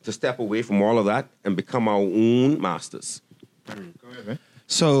to step away from all of that and become our own masters. Go ahead, man.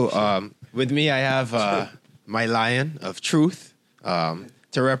 So, with me, I have my lion of truth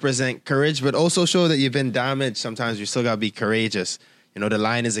to represent courage, but also show that you've been damaged. Sometimes you still got to be courageous. The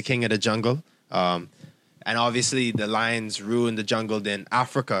lion is the king of the jungle. And obviously, the lions rule the jungle in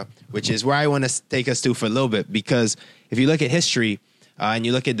Africa, which is where I want to take us to for a little bit. Because if you look at history and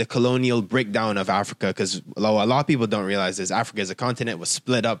you look at the colonial breakdown of Africa, because a lot of people don't realize this, Africa as a continent was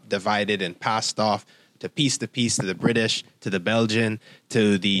split up, divided, and passed off to piece to the British, to the Belgian,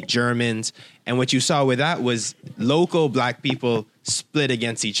 to the Germans. And what you saw with that was local black people split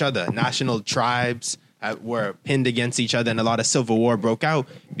against each other. National tribes were pinned against each other, and a lot of civil war broke out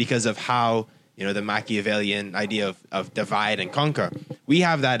because of how, the Machiavellian idea of divide and conquer. We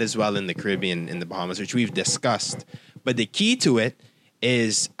have that as well in the Caribbean, in the Bahamas, which we've discussed. But the key to it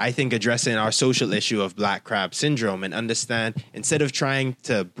is, I think, addressing our social issue of black crab syndrome and understand, instead of trying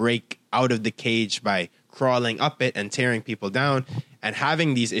to break out of the cage by crawling up it and tearing people down and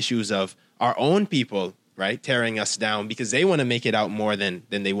having these issues of our own people, right, tearing us down because they want to make it out more than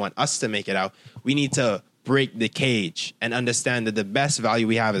they want us to make it out, we need to break the cage and understand that the best value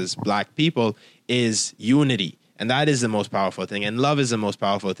we have as black people is unity. And that is the most powerful thing. And love is the most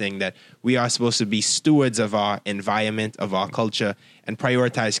powerful thing, that we are supposed to be stewards of our environment, of our culture, and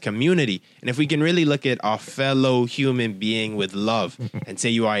prioritize community. And if we can really look at our fellow human being with love and say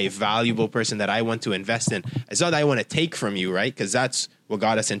you are a valuable person that I want to invest in, it's not that I want to take from you, right? Because that's what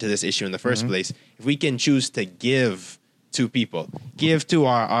got us into this issue in the first place. If we can choose to give to people, give to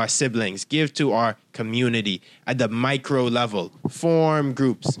our siblings, give to our community at the micro level, form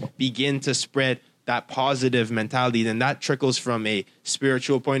groups, begin to spread that positive mentality, then that trickles from a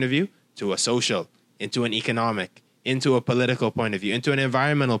spiritual point of view to a social, into an economic, into a political point of view, into an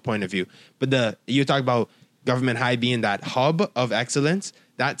environmental point of view. But you talk about Government High being that hub of excellence.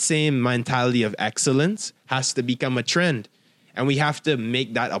 That same mentality of excellence has to become a trend. And we have to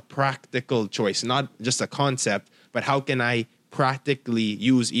make that a practical choice, not just a concept, but how can I practically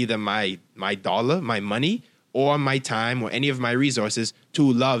use either my dollar, my money, or my time, or any of my resources to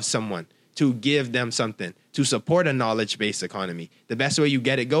love someone, to give them something, to support a knowledge-based economy. The best way you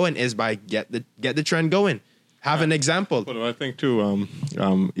get it going is by get the trend going. Have an example. But I think too,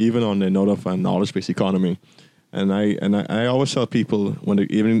 even on the note of a knowledge-based economy, and I always tell people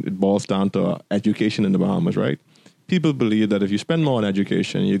even it boils down to education in the Bahamas, right? People believe that if you spend more on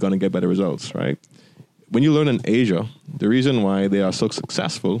education, you're going to get better results, right? When you learn in Asia, the reason why they are so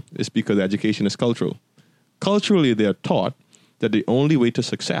successful is because education is cultural. Culturally, they are taught that the only way to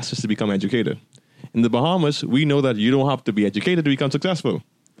success is to become educated. In the Bahamas, we know that you don't have to be educated to become successful.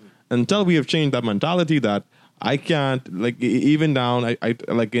 Until we have changed that mentality that I can't, like, even down, I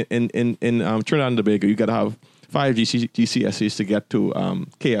like in Trinidad and Tobago, you got to have 5 GCSEs to get to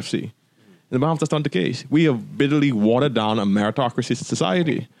KFC. In the Bahamas, that's not the case. We have bitterly watered down a meritocracy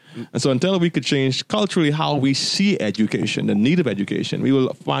society. And so until we could change culturally how we see education, the need of education, we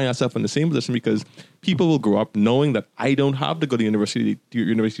will find ourselves in the same position because people will grow up knowing that I don't have to go to university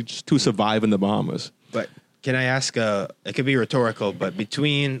to survive in the Bahamas. But can I ask, it could be rhetorical, but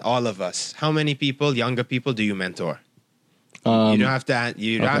between all of us, how many people, younger people, do you mentor? You don't have to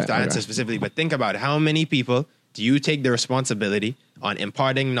answer specifically, but think about it. How many people do you take the responsibility on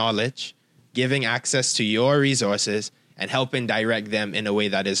imparting knowledge, giving access to your resources, and helping direct them in a way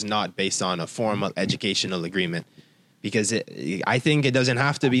that is not based on a formal educational agreement? Because I think it doesn't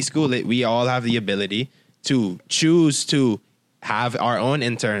have to be school. We all have the ability to choose to have our own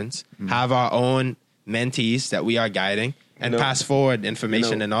interns, have our own mentees that we are guiding, and pass forward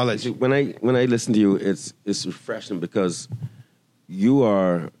information and knowledge. When I listen to you, it's refreshing because you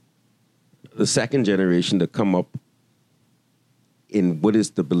are the second generation to come up in what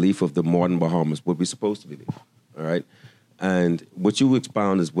is the belief of the modern Bahamas, what we're supposed to believe, all right? And what you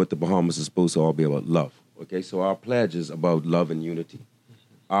expound is what the Bahamas is supposed to all be about, love. Okay, so our pledge is about love and unity.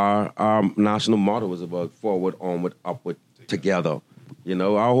 Our national motto is about forward, onward, upward, together. You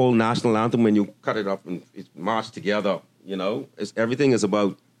know, our whole national anthem, when you cut it up and it's march together, you know, everything is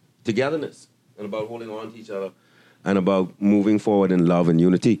about togetherness and about holding on to each other and about moving forward in love and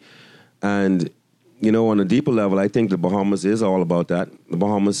unity. And, you know, on a deeper level, I think the Bahamas is all about that. The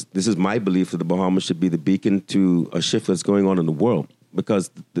Bahamas, this is my belief that the Bahamas should be the beacon to a shift that's going on in the world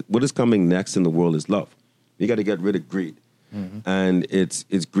because what is coming next in the world is love. You got to get rid of greed. Mm-hmm. And it's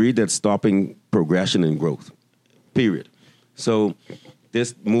greed that's stopping progression and growth, period. So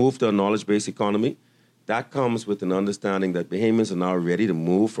this move to a knowledge-based economy, that comes with an understanding that Bahamians are now ready to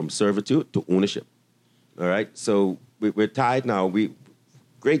move from servitude to ownership. All right? So we're tied now. We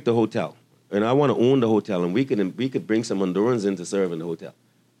create the hotel. And I want to own the hotel, and we could bring some Hondurans in to serve in the hotel.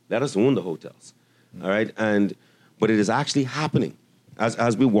 Let us own the hotels. All right? But it is actually happening.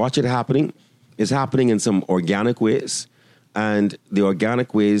 As we watch it happening, it's happening in some organic ways. And the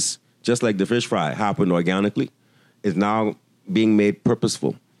organic ways, just like the fish fry happened organically, is now being made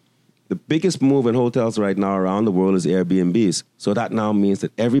purposeful. The biggest move in hotels right now around the world is Airbnbs. So that now means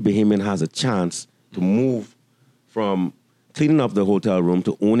that every Bahamian has a chance to move from cleaning up the hotel room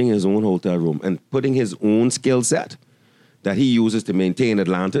to owning his own hotel room and putting his own skill set that he uses to maintain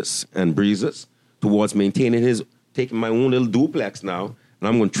Atlantis and Breezes towards taking my own little duplex now. And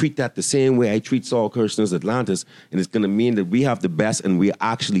I'm going to treat that the same way I treat Saul Kirshner's Atlantis. And it's going to mean that we have the best, and we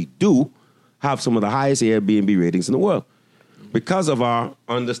actually do have some of the highest Airbnb ratings in the world because of our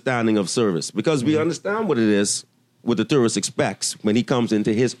understanding of service. Because we understand what it is, what the tourist expects when he comes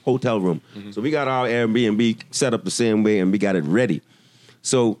into his hotel room. Mm-hmm. So we got our Airbnb set up the same way, and we got it ready.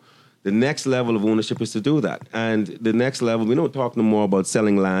 So the next level of ownership is to do that. And the next level, we don't talk no more about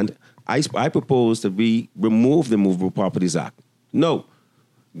selling land. I propose that we remove the Movable Properties Act. No.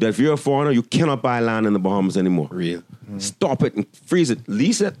 That if you're a foreigner, you cannot buy land in the Bahamas anymore. Real. Mm-hmm. Stop it and freeze it.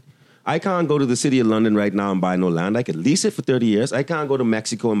 Lease it. I can't go to the city of London right now and buy no land. I could lease it for 30 years. I can't go to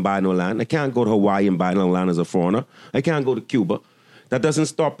Mexico and buy no land. I can't go to Hawaii and buy no land as a foreigner. I can't go to Cuba. That doesn't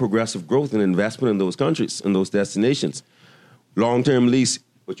stop progressive growth and investment in those countries, in those destinations. Long-term lease,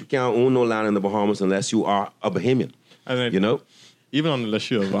 but you can't own no land in the Bahamas unless you are a Bahamian. You know? Even on the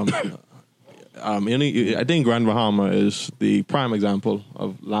issue of I think Grand Bahama is the prime example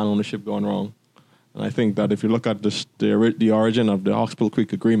of land ownership going wrong. And I think that if you look at the origin of the Hawksbill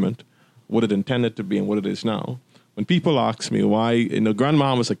Creek Agreement, what it intended to be and what it is now, when people ask me why, Grand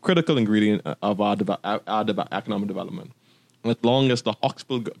Bahama is a critical ingredient of our economic development. And as long as the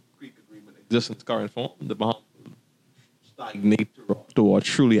Hawksbill Creek Agreement exists in its current form, the Bahamas stagnate towards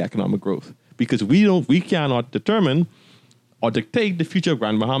truly economic growth. Because we cannot determine or dictate the future of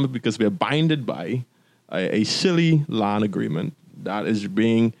Grand Bahama because we are binded by a silly land agreement that is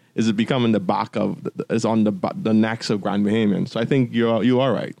becoming the back of is on the necks of Grand Bahamians. So I think you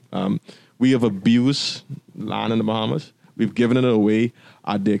are right. We have abused land in the Bahamas. We've given it away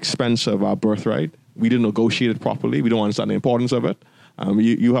at the expense of our birthright. We didn't negotiate it properly. We don't understand the importance of it.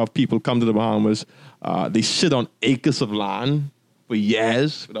 You have people come to the Bahamas. They sit on acres of land for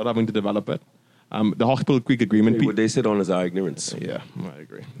years without having to develop it. The Hospital Creek Agreement. What they sit on is our ignorance. Yeah, I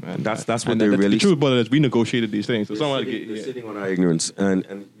agree. And that's what they really. The truth about it is we negotiated these things. So they're sitting on our ignorance,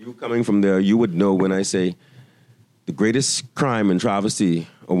 and you coming from there, you would know when I say the greatest crime and travesty,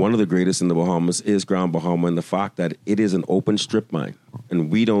 or one of the greatest in the Bahamas, is Grand Bahama, and the fact that it is an open strip mine, and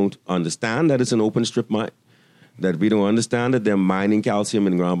we don't understand that it's an open strip mine. That we don't understand that they're mining calcium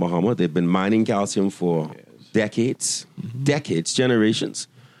in Grand Bahama. They've been mining calcium for decades, generations.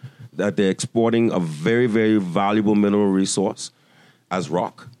 That they're exporting a very, very valuable mineral resource as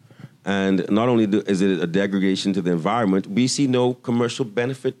rock. And not only is it a degradation to the environment, we see no commercial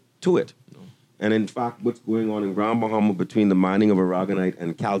benefit to it. No. And in fact, what's going on in Grand Bahama between the mining of aragonite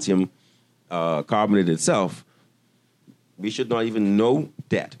and calcium carbonate itself, we should not even know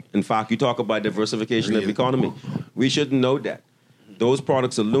that. In fact, you talk about diversification of the economy. We shouldn't know that. Those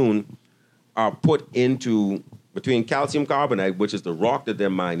products alone are put into, between calcium carbonate, which is the rock that they're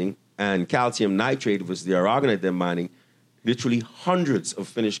mining, and calcium nitrate, which is the aragonite they're mining, literally hundreds of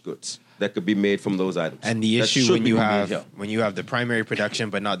finished goods that could be made from those items. And the issue when you have the primary production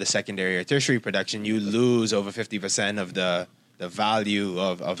but not the secondary or tertiary production, you lose over 50% of the value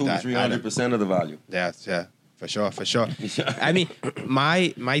of 200 to 300% of the value. Yeah, for sure. I mean,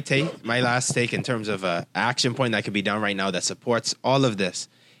 my last take in terms of an action point that could be done right now that supports all of this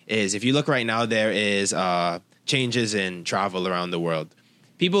is, if you look right now, there is changes in travel around the world.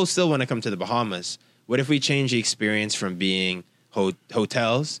 People still want to come to the Bahamas. What if we change the experience from being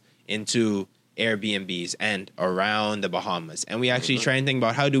hotels into Airbnbs and around the Bahamas? And we actually try and think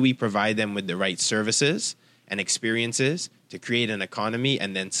about how do we provide them with the right services and experiences to create an economy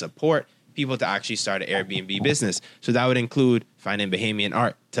and then support people to actually start an Airbnb business. So that would include finding Bahamian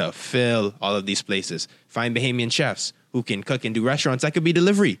art to fill all of these places. Find Bahamian chefs who can cook and do restaurants. That could be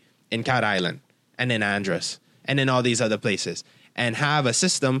delivery in Cat Island and in Andros and in all these other places. And have a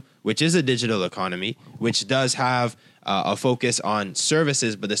system which is a digital economy, which does have a focus on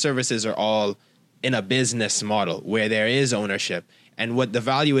services, but the services are all in a business model where there is ownership. And what the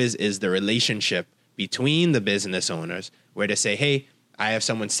value is the relationship between the business owners, where they say, hey, I have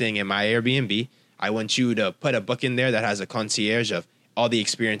someone staying in my Airbnb. I want you to put a book in there that has a concierge of all the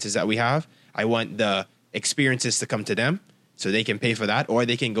experiences that we have. I want the experiences to come to them so they can pay for that, or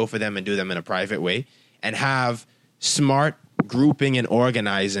they can go for them and do them in a private way, and have smart grouping and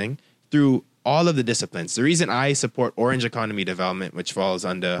organizing through all of the disciplines. The reason I support orange economy development, which falls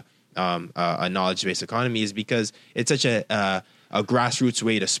under a knowledge-based economy, is because it's such a grassroots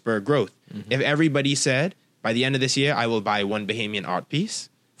way to spur growth. Mm-hmm. If everybody said, by the end of this year, I will buy one Bahamian art piece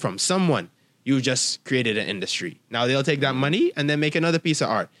from someone, you just created an industry. Now they'll take that money and then make another piece of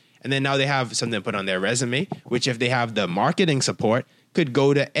art. And then now they have something to put on their resume, which if they have the marketing support, could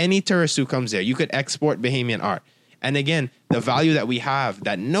go to any tourist who comes there. You could export Bahamian art. And again, the value that we have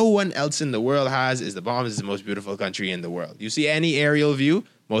that no one else in the world has is the Bahamas is the most beautiful country in the world. You see any aerial view,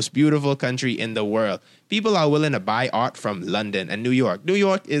 most beautiful country in the world. People are willing to buy art from London and New York. New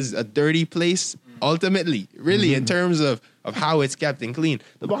York is a dirty place, ultimately, really, in terms of how it's kept and clean.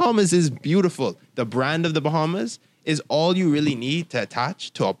 The Bahamas is beautiful. The brand of the Bahamas is all you really need to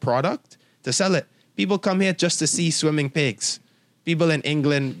attach to a product to sell it. People come here just to see swimming pigs. People in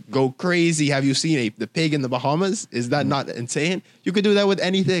England go crazy. Have you seen the pig in the Bahamas? Is that not insane? You could do that with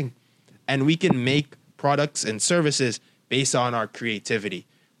anything. And we can make products and services based on our creativity.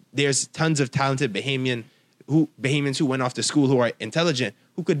 There's tons of talented Bahamians who went off to school who are intelligent,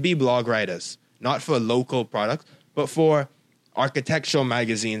 who could be blog writers, not for local products, but for architectural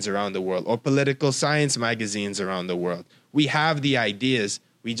magazines around the world or political science magazines around the world. We have the ideas.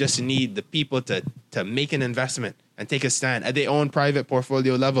 We just need the people to make an investment and take a stand at their own private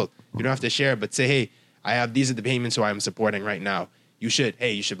portfolio level. You don't have to share, but say, hey, these are the Bahamians who I'm supporting right now. You should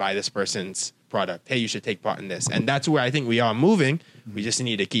buy this person's product. Hey, you should take part in this. And that's where I think we are moving. We just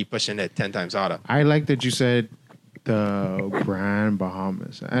need to keep pushing it 10 times harder. I like that you said the brand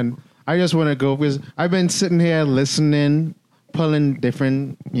Bahamas. And I just want to go because I've been sitting here listening, pulling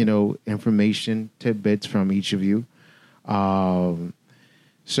different, information, tidbits from each of you.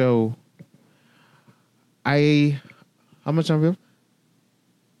 So how much time we have?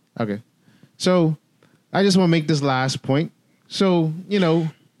 Okay. So I just want to make this last point. So,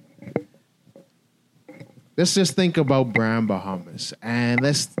 let's just think about Brand Bahamas, and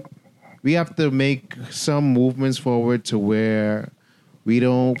we have to make some movements forward to where we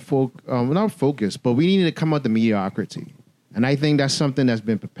don't not focus, but we need to come out the mediocrity. And I think that's something that's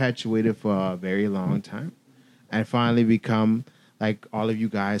been perpetuated for a very long time, and finally become like all of you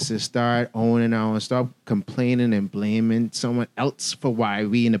guys to start owning our and stop complaining and blaming someone else for why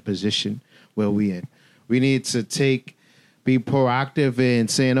we in the position where we in. We need to be proactive in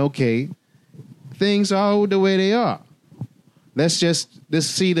saying, okay, things are the way they are. Let's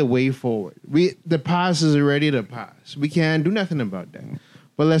see the way forward. The past is already the past. We can't do nothing about that.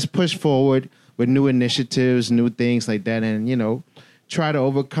 But let's push forward with new initiatives, new things like that, and try to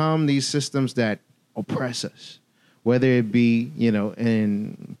overcome these systems that oppress us. Whether it be,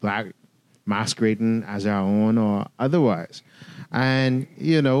 in Black masquerading as our own or otherwise. And,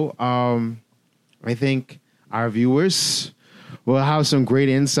 I think our viewers will have some great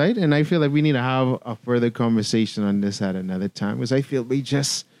insight. And I feel like we need to have a further conversation on this at another time, because I feel we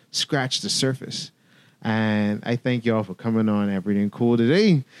just scratched the surface. And I thank you all for coming on Erryting Kool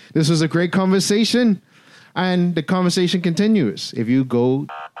today. This was a great conversation. And the conversation continues if you go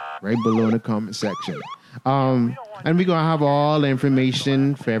right below in the comment section. And we're going to have all the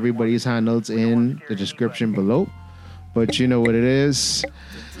information for everybody's handles in the description below. But you know what it is.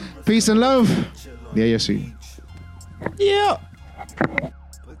 Peace and love. Yeah, you see. Yeah.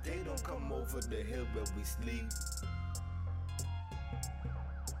 But they don't come over the hill where we sleep.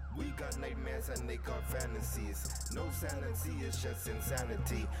 We got nightmares and they got fantasies. No sanity, it's just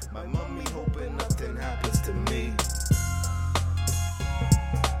insanity. My mommy hoping nothing happens to me.